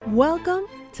Welcome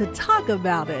to Talk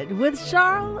About It with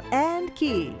Charles and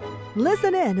Key.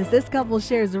 Listen in as this couple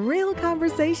shares real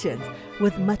conversations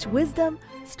with much wisdom,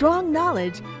 strong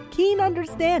knowledge, keen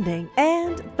understanding,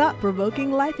 and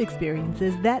thought-provoking life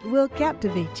experiences that will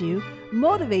captivate you,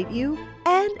 motivate you,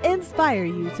 and inspire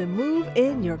you to move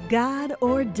in your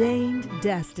God-ordained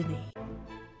destiny.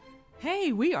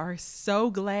 Hey, we are so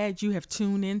glad you have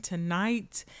tuned in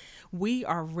tonight. We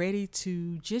are ready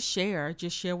to just share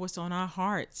what's on our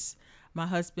hearts. My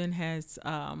husband has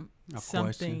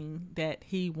something that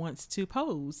he wants to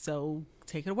pose, so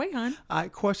take it away, hon. All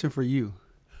right, question for you.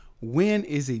 When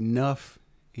is enough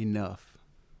enough?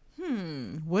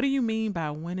 What do you mean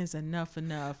by when is enough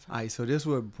enough? All right, so this is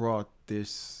what brought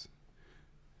this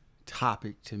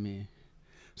topic to me.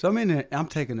 So I'm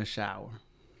taking a shower.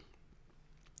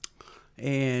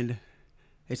 And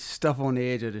it's stuff on the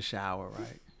edge of the shower,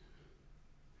 right?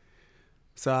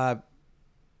 So I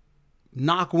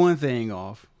knock one thing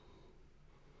off.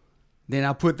 Then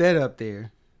I put that up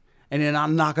there. And then I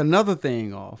knock another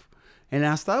thing off. And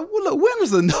I start, well, look, when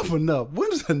is enough enough?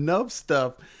 When is enough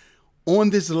stuff on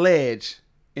this ledge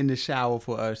in the shower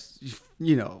for us,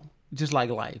 you know, just like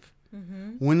life?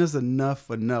 Mm-hmm. When is enough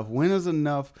enough? When is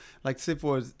enough, like say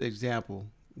for example,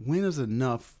 when is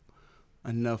enough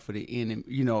for the enemy,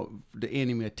 you know, the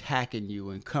enemy attacking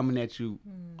you and coming at you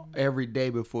every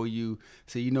day before you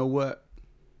say, you know what?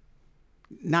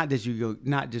 Not just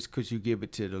because you give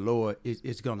it to the Lord,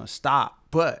 it's going to stop,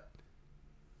 but,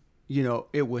 you know,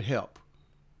 it would help,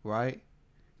 right?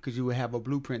 Because you would have a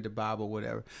blueprint, the Bible,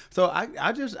 whatever. So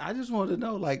I just want to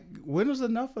know, like, when is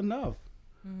enough enough?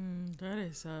 That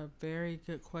is a very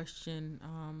good question.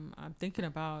 I'm thinking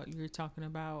about, you're talking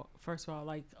about, first of all,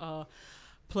 like,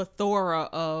 plethora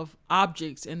of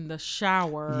objects in the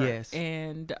shower. Yes.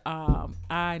 And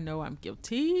I know I'm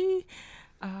guilty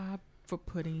for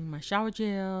putting my shower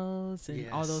gels and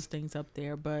all those things up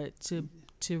there. But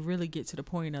to really get to the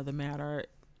point of the matter,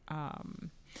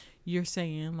 you're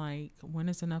saying, like, when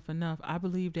is enough enough? I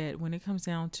believe that when it comes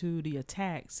down to the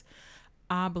attacks,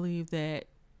 I believe that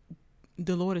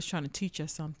the Lord is trying to teach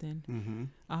us something.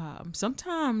 Mm-hmm.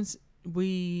 Sometimes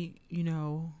we, you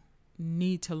know,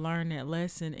 need to learn that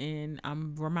lesson, and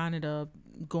I'm reminded of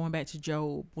going back to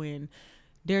Job, when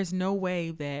there's no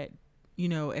way that, you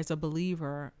know, as a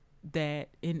believer that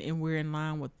and we're in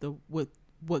line with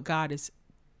what God is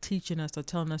teaching us or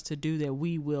telling us to do, that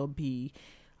we will be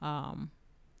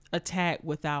attacked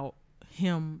without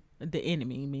him, the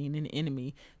enemy, meaning the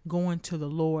enemy, going to the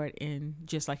Lord, and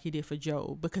just like he did for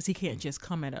Job, because he can't just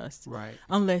come at us, right,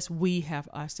 unless we have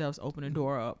ourselves open the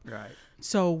door up, right.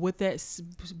 So with that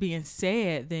being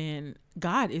said, then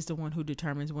God is the one who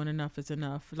determines when enough is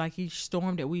enough. Like each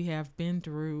storm that we have been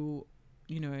through,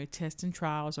 you know, tests and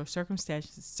trials or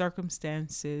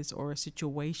circumstances or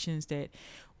situations that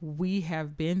we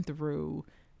have been through,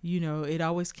 you know, it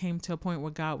always came to a point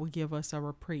where God would give us a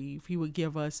reprieve. He would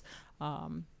give us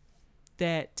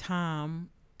that time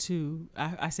to,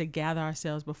 I say, gather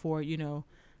ourselves before, you know,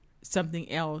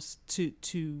 something else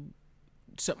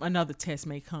another test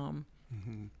may come.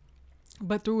 Mm-hmm.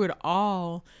 But through it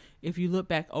all, if you look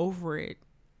back over it,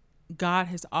 God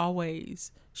has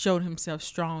always showed himself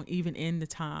strong, even in the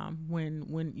time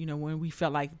when you know, when we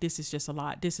felt like this is just a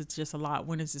lot.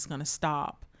 When is this going to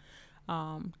stop?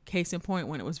 Case in point,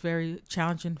 when it was very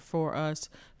challenging for us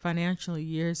financially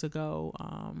years ago,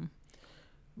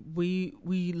 we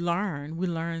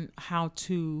learned how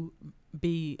to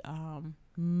be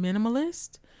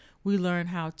minimalist. We learned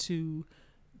how to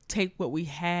take what we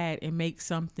had and make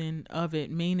something of it.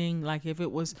 Meaning, like, if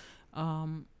it was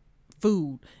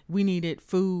food, we needed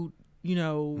food, you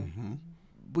know, mm-hmm.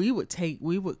 we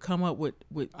would come up with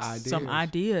some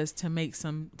ideas to make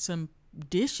some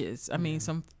dishes. I mean,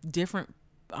 some different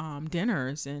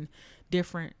dinners and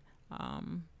different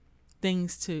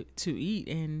things to eat,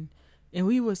 and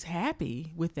we was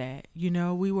happy with that. You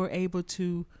know, we were able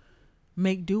to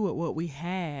make do with what we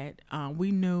had.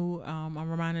 We knew, I'm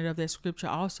reminded of that scripture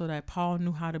also, that Paul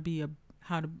knew how to be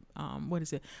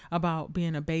about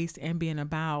being abased and being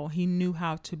abound. He knew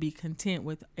how to be content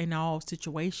in all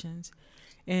situations.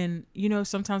 And, you know,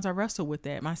 sometimes I wrestle with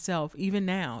that myself, even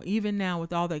now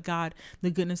with all that God,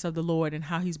 the goodness of the Lord and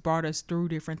how he's brought us through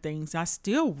different things. I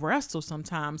still wrestle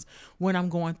sometimes when I'm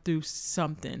going through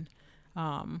something.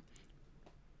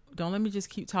 Don't let me just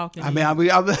keep talking. I'm having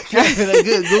a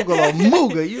good Google on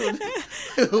Mooga.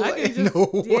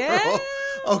 Yeah.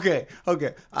 Okay. All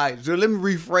right. So let me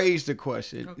rephrase the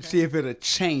question. Okay. See if it'll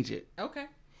change it. Okay.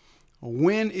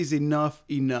 When is enough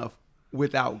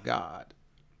without God?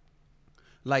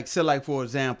 Like, so, like, for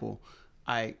example,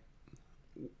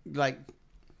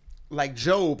 like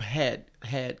Job had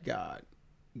God,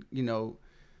 you know.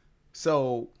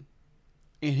 So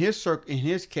in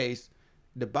his case,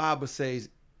 the Bible says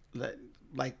that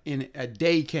like in a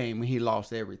day came when he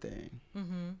lost everything.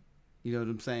 Mm-hmm. You know what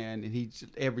I'm saying? And he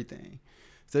just everything.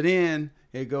 So then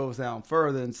it goes down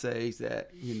further and says that,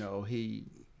 you know, he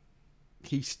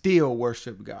still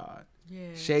worshiped God.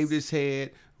 Yes. Shaved his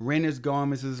head, rent his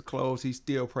garments, his clothes, he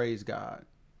still praised God.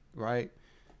 Right?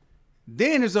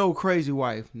 Then his old crazy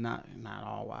wife, not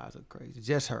all wives are crazy,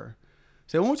 just her,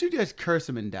 said, won't you just curse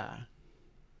him and die?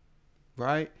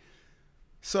 Right?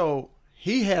 So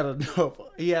he had enough.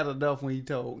 He had enough when he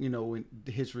told, you know, when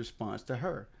his response to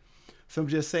her. So I'm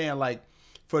just saying, like,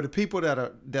 for the people that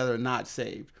are not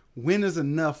saved, when is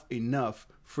enough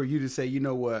for you to say, you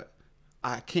know what,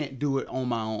 I can't do it on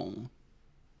my own.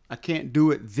 I can't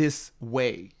do it this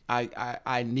way.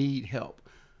 I need help.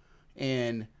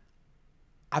 And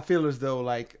I feel as though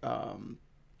like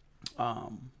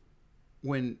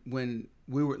when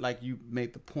we were, like you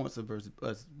made the points of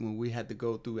us when we had to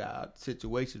go through our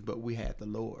situations, but we had the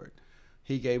Lord.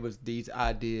 He gave us these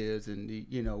ideas, and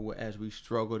you know, as we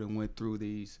struggled and went through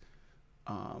these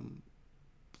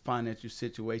financial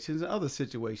situations and other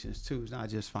situations too. It's not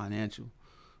just financial,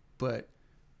 but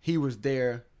He was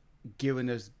there giving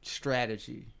us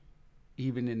strategy,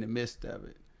 even in the midst of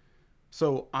it.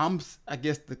 So I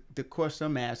guess the question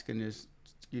I'm asking is,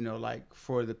 you know, like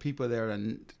for the people that are,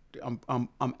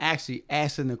 I'm actually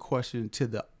asking the question to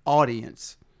the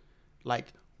audience,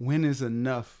 like, when is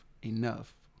enough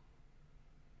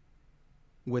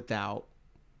without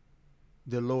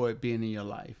the Lord being in your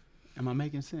life? Am I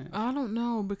making sense? I don't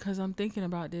know, because I'm thinking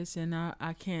about this and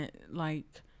I can't, like.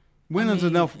 When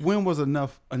was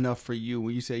enough for you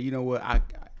when you say, you know what,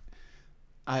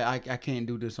 I can't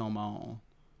do this on my own?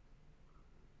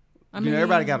 I mean,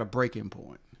 everybody got a breaking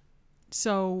point.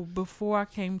 So before I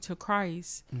came to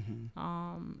Christ,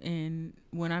 Mm-hmm. and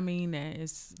when I mean that,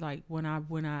 it's like when I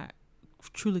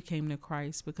truly came to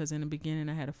Christ, because in the beginning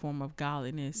I had a form of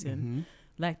godliness and Mm-hmm.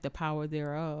 lacked the power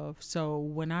thereof. So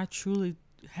when I truly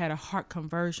had a heart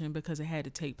conversion, because it had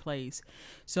to take place.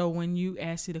 So when you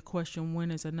asked me the question,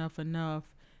 when is enough,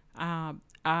 I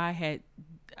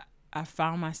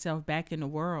found myself back in the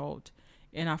world,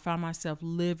 and I found myself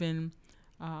living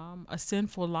a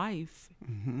sinful life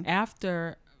Mm-hmm.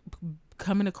 after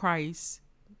coming to Christ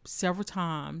several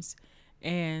times.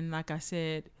 And like I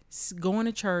said, going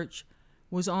to church,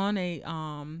 was on a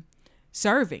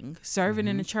serving Mm-hmm.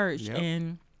 in the church. Yep.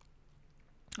 And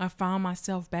I found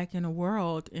myself back in the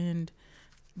world, and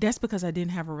that's because I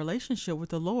didn't have a relationship with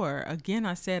the Lord. Again,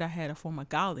 I said I had a form of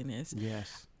godliness.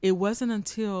 Yes. It wasn't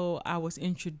until I was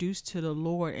introduced to the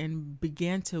Lord and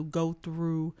began to go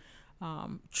through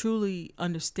truly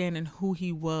understanding who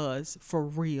He was for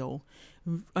real,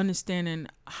 understanding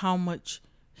how much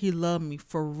He loved me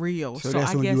for real. So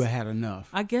that's when you had enough.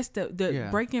 I guess the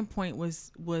breaking point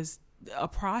was a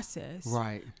process.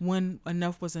 Right. When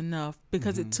enough was enough,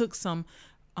 because it took some,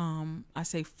 I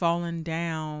say, falling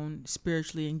down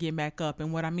spiritually and getting back up.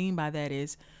 And what I mean by that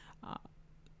is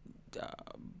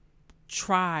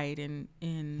tried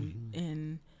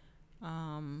and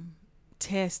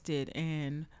tested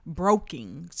and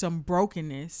some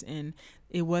brokenness. And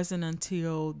it wasn't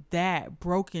until that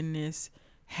brokenness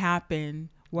happened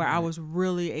where I was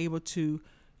really able to,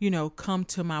 you know, come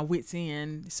to my wits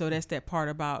end. So that's that part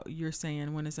about you're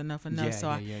saying when it's enough. So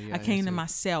I came to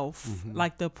myself,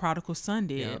 like the prodigal son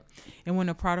did. Yep. And when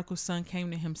the prodigal son came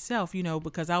to himself, you know,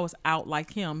 because I was out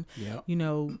like him, Yep. you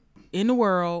know, in the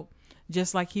world,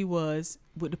 just like he was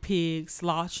with the pigs,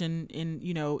 sloshing and,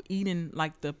 you know, eating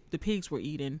like the pigs were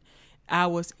eating. I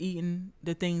was eating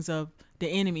the things of the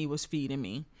enemy was feeding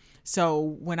me. So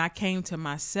when I came to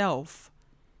myself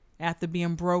after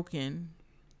being broken,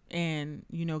 and,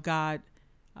 you know, God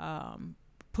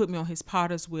put me on His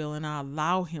potter's wheel, and I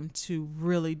allow Him to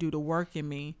really do the work in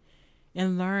me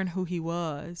and learn who He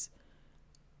was,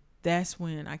 that's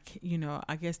when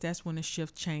I guess that's when the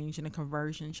shift changed and the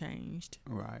conversion changed.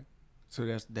 Right. So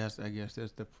that's I guess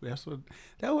that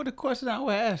was the question I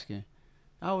was asking.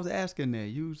 I was asking that.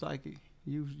 You was like,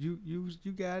 you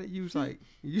got it. You was like,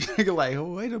 you like,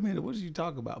 oh, wait a minute, what did you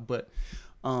talk about? But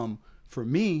for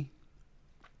me,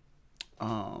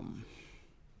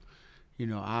 you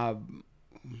know,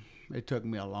 it took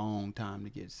me a long time to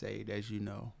get saved. As you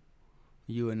know,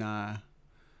 you and I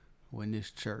were in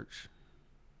this church,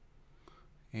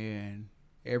 and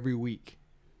every week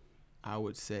I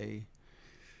would say,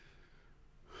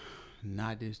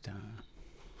 not this time.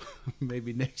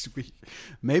 Maybe next week.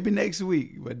 Maybe next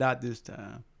week, but not this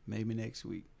time. Maybe next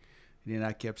week. And then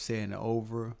I kept saying it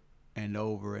over and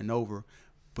over and over.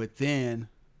 But then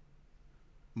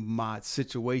my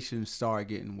situation started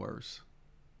getting worse.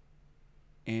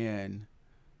 And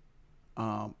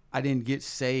I didn't get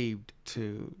saved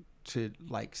to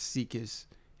like seek his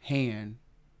hand,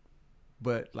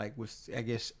 but like was, I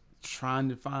guess, trying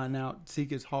to find out,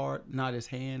 seek his heart, not his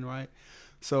hand, right?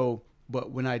 So,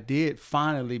 but when I did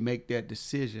finally make that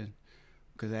decision,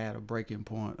 because I had a breaking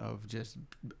point of just,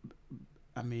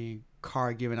 I mean,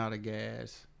 car giving out of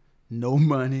gas, no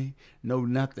money, no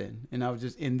nothing. And I was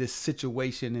just in this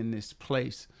situation, in this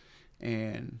place.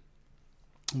 And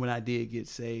when I did get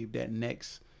saved that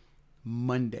next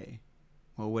Monday,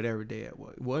 or whatever day it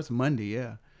was Monday,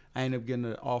 yeah, I ended up getting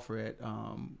an offer at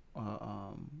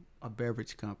a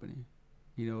beverage company.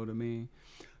 You know what I mean?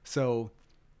 So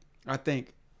I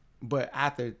think, but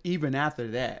even after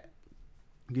that,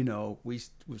 you know, we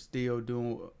were still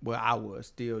doing, well, I was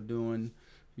still doing,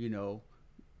 you know,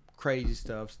 crazy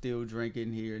stuff, still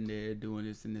drinking here and there, doing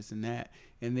this and this and that.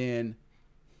 And then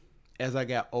as I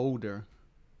got older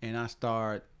and I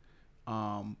started,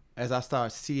 as I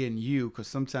started seeing you, because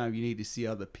sometimes you need to see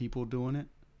other people doing it,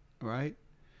 right?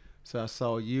 So I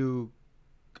saw you,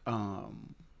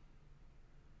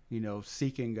 you know,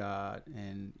 seeking God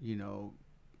and, you know,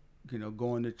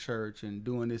 going to church and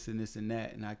doing this and this and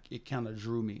that. And it kind of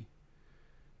drew me.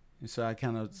 And so I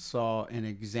kind of saw an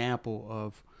example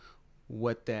of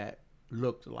what that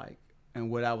looked like and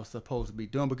what I was supposed to be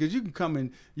doing. Because you can come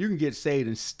in, you can get saved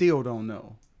and still don't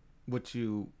know what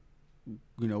you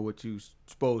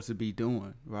supposed to be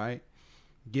doing, right?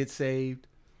 Get saved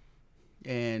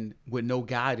and with no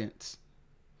guidance.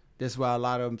 That's why a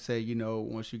lot of them say, you know,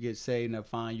 once you get saved, they'll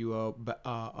find you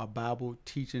a Bible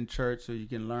teaching church so you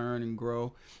can learn and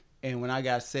grow. And when I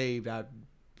got saved, I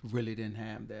really didn't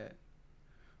have that.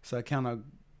 So I kind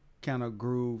of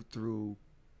grew through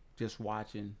just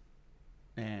watching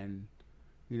and,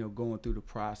 you know, going through the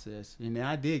process. And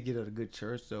I did get at a good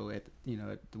church, though, at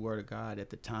the Word of God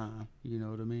at the time. You know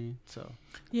what I mean? So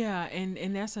yeah,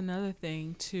 and that's another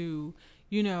thing too.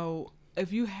 You know,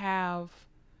 if you have,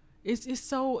 it's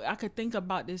so, I could think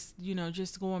about this, you know,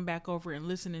 just going back over and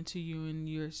listening to you, and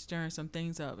you're stirring some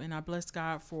things up. And I bless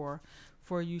God for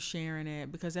you sharing it,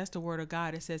 because that's the Word of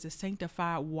God. It says a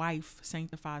sanctified wife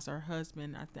sanctifies her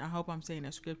husband. I hope I'm saying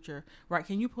that scripture right.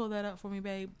 Can you pull that up for me,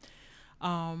 babe?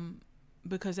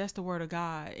 Because that's the Word of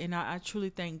God. And I truly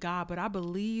thank God. But I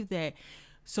believe that,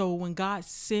 so when God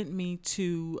sent me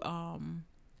to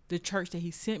the church that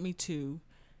he sent me to,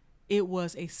 it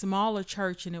was a smaller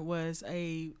church, and it was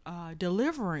a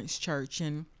deliverance church.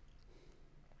 And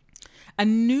I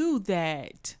knew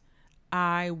that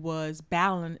I was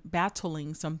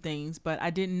battling some things, but I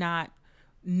did not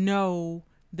know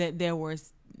that there were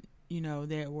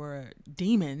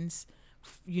demons,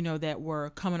 you know, that were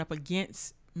coming up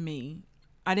against me.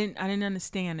 I didn't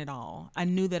understand it all. I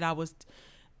knew that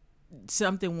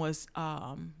something was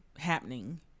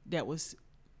happening that was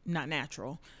not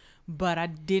natural, but I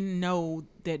didn't know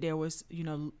that there was, you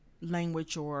know,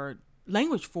 language for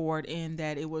it, and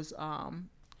that it was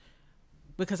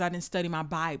because I didn't study my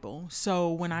Bible.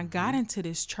 So when I got into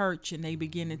this church and they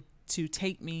began to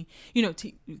take me, you know,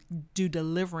 to do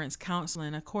deliverance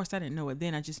counseling. Of course, I didn't know it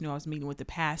then. I just knew I was meeting with the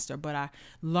pastor, but I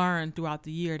learned throughout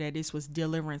the year that this was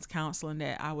deliverance counseling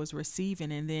that I was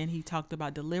receiving. And then he talked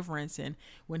about deliverance. And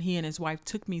when he and his wife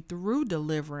took me through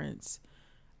deliverance,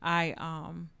 I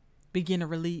began to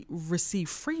really receive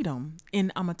freedom.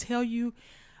 And I'm going to tell you,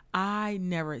 I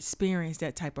never experienced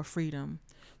that type of freedom.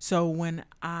 So when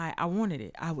I wanted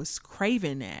it, I was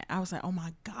craving that. I was like, oh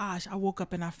my gosh, I woke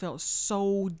up and I felt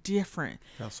so different.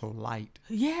 Felt so light.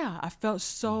 Yeah, I felt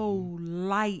so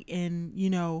light. And,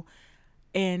 you know,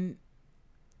 and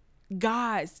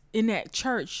God's in that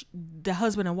church, the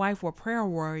husband and wife were prayer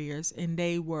warriors, and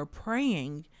they were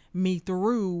praying me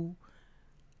through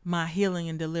my healing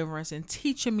and deliverance, and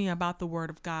teaching me about the Word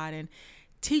of God, and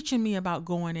teaching me about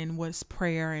going in what's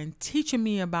prayer, and teaching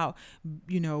me about,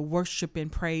 you know, worship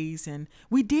and praise. And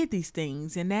we did these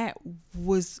things, and that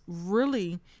was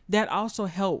really, that also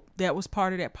helped. That was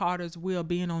part of that potter's wheel,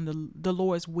 being on the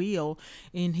Lord's wheel,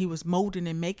 and he was molding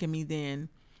and making me then.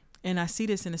 And I see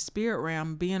this in the spirit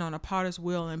realm, being on a potter's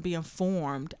wheel and being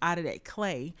formed out of that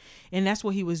clay. And that's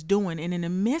what he was doing. And in the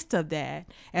midst of that,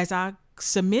 as I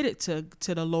submitted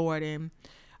to the Lord and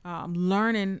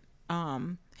learning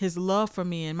his love for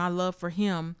me and my love for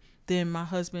him, then my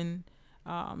husband,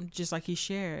 just like he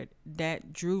shared,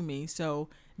 that drew me. So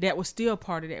that was still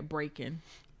part of that breaking.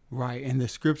 Right. And the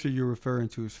scripture you're referring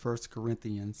to is 1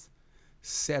 Corinthians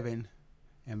 7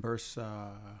 and verse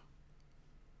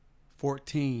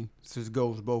 14. So it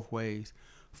goes both ways.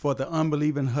 For the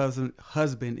unbelieving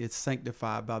husband is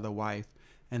sanctified by the wife,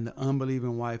 and the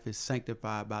unbelieving wife is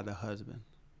sanctified by the husband.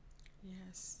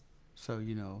 Yes. So,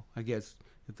 I guess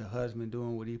if the husband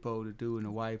doing what he supposed to do and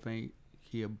the wife ain't,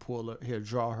 he'll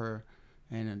draw her,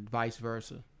 and then vice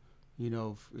versa.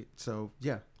 So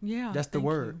yeah. Yeah. That's the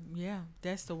word. Yeah,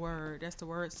 that's the word. That's the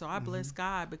word. So I bless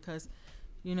God because,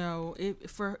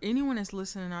 for anyone that's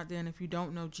listening out there, and if you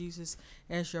don't know Jesus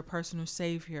as your personal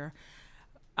Savior,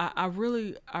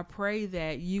 I pray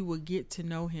that you will get to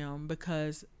know Him,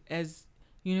 because as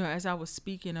I was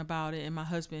speaking about it, and my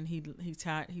husband,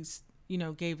 he's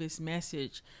gave his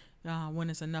message, when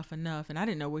it's enough, and I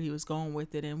didn't know where he was going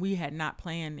with it, and we had not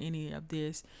planned any of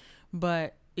this,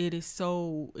 but it's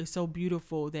so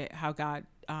beautiful that how God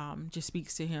just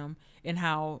speaks to him, and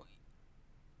how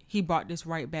he brought this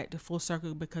right back to full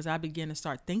circle, because I began to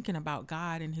start thinking about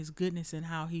God and His goodness and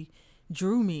how He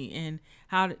drew me and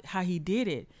how He did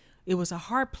it. It was a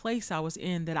hard place I was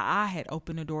in that I had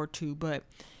opened the door to, but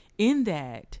in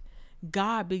that,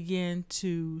 God began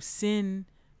to send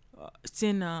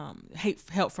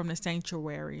help from the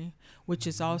sanctuary, which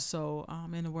is also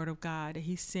in the Word of God, that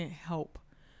He sent help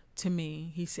to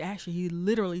me. He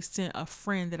literally sent a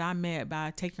friend that I met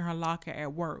by taking her locker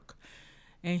at work,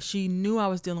 and she knew I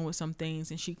was dealing with some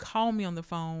things, and she called me on the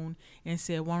phone and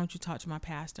said, "Why don't you talk to my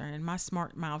pastor?" And my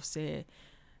smart mouth said,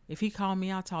 "If he called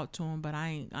me, I'll talk to him, but I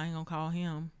ain't gonna call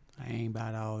him." I ain't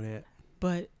about all that.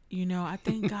 But I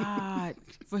thank God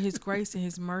for His grace and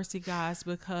His mercy, guys,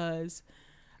 because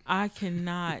I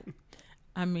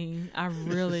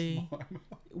really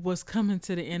was coming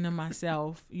to the end of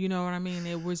myself. You know what I mean?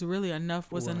 It was really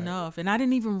enough was enough. And I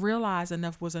didn't even realize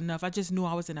enough was enough. I just knew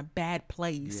I was in a bad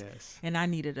place. Yes. And I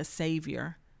needed a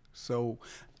Savior. So,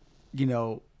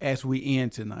 as we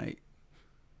end tonight,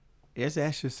 just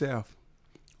ask yourself,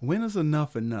 when is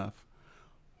enough enough?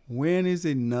 When is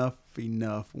enough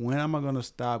enough? When am I going to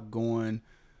stop getting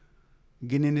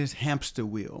in this hamster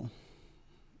wheel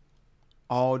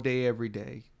all day, every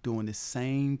day, doing the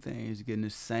same things, getting the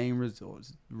same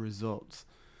results?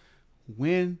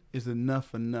 When is enough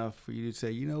for you to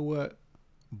say, you know what?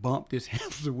 Bump this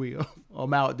hamster wheel.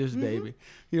 I'm out this baby.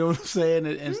 You know what I'm saying?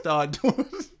 And start doing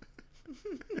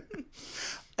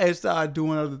and start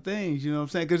doing other things. You know what I'm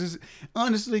saying? Because it's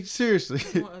honestly, seriously.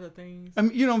 Doing other things. I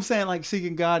mean, you know what I'm saying? Like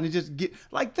seeking God and just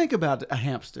think about a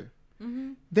hamster.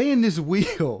 They in this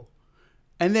wheel.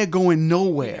 And they're going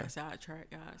nowhere.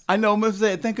 Sidetrack, guys. I know. I'm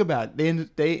saying, think about it.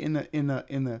 They in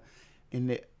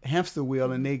the hamster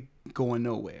wheel, and they going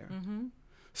nowhere.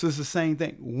 So it's the same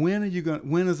thing. When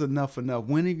is enough enough?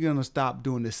 When are you gonna stop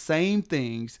doing the same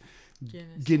things,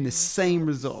 getting the same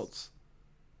results?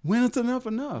 When is enough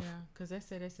enough? Yeah, because they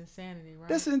say that's insanity,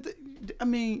 right?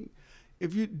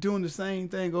 If you're doing the same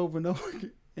thing over and over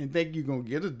and think you're gonna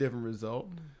get a different result,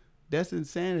 that's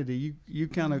insanity. You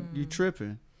kind of you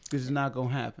tripping. It's not going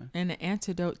to happen. And the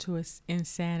antidote to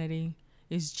insanity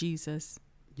is Jesus.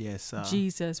 Yes.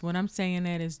 Jesus. When I'm saying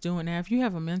that is doing that. If you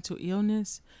have a mental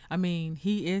illness,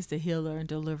 He is the healer and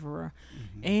deliverer.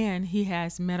 And He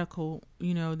has medical,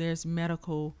 there's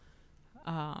medical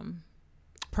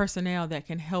personnel that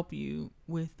can help you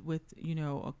with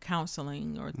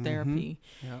counseling or therapy.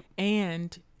 Yep.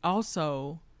 And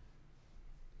also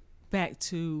back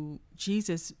to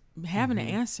Jesus having an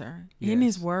answer in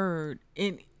His word.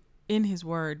 In His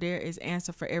word, there is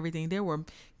answer for everything. There were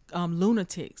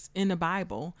lunatics in the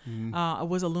Bible. I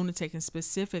was a lunatic, and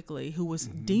specifically who was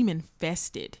demon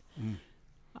fested,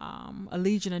 a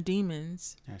legion of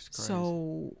demons. That's crazy.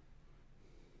 So,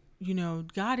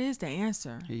 God is the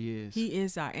answer. He is. He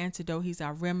is our antidote. He's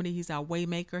our remedy. He's our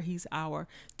waymaker. He's our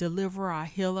deliverer, our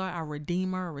healer, our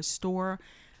redeemer, our restorer.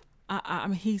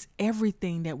 He's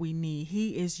everything that we need.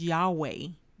 He is Yahweh.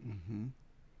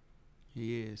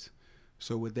 He is.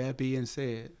 So with that being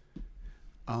said,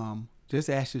 just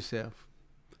ask yourself,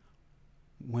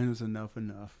 when is enough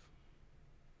enough?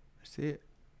 That's it.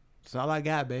 That's all I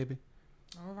got, baby.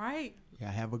 All right.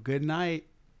 Y'all have a good night.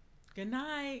 Good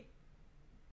night.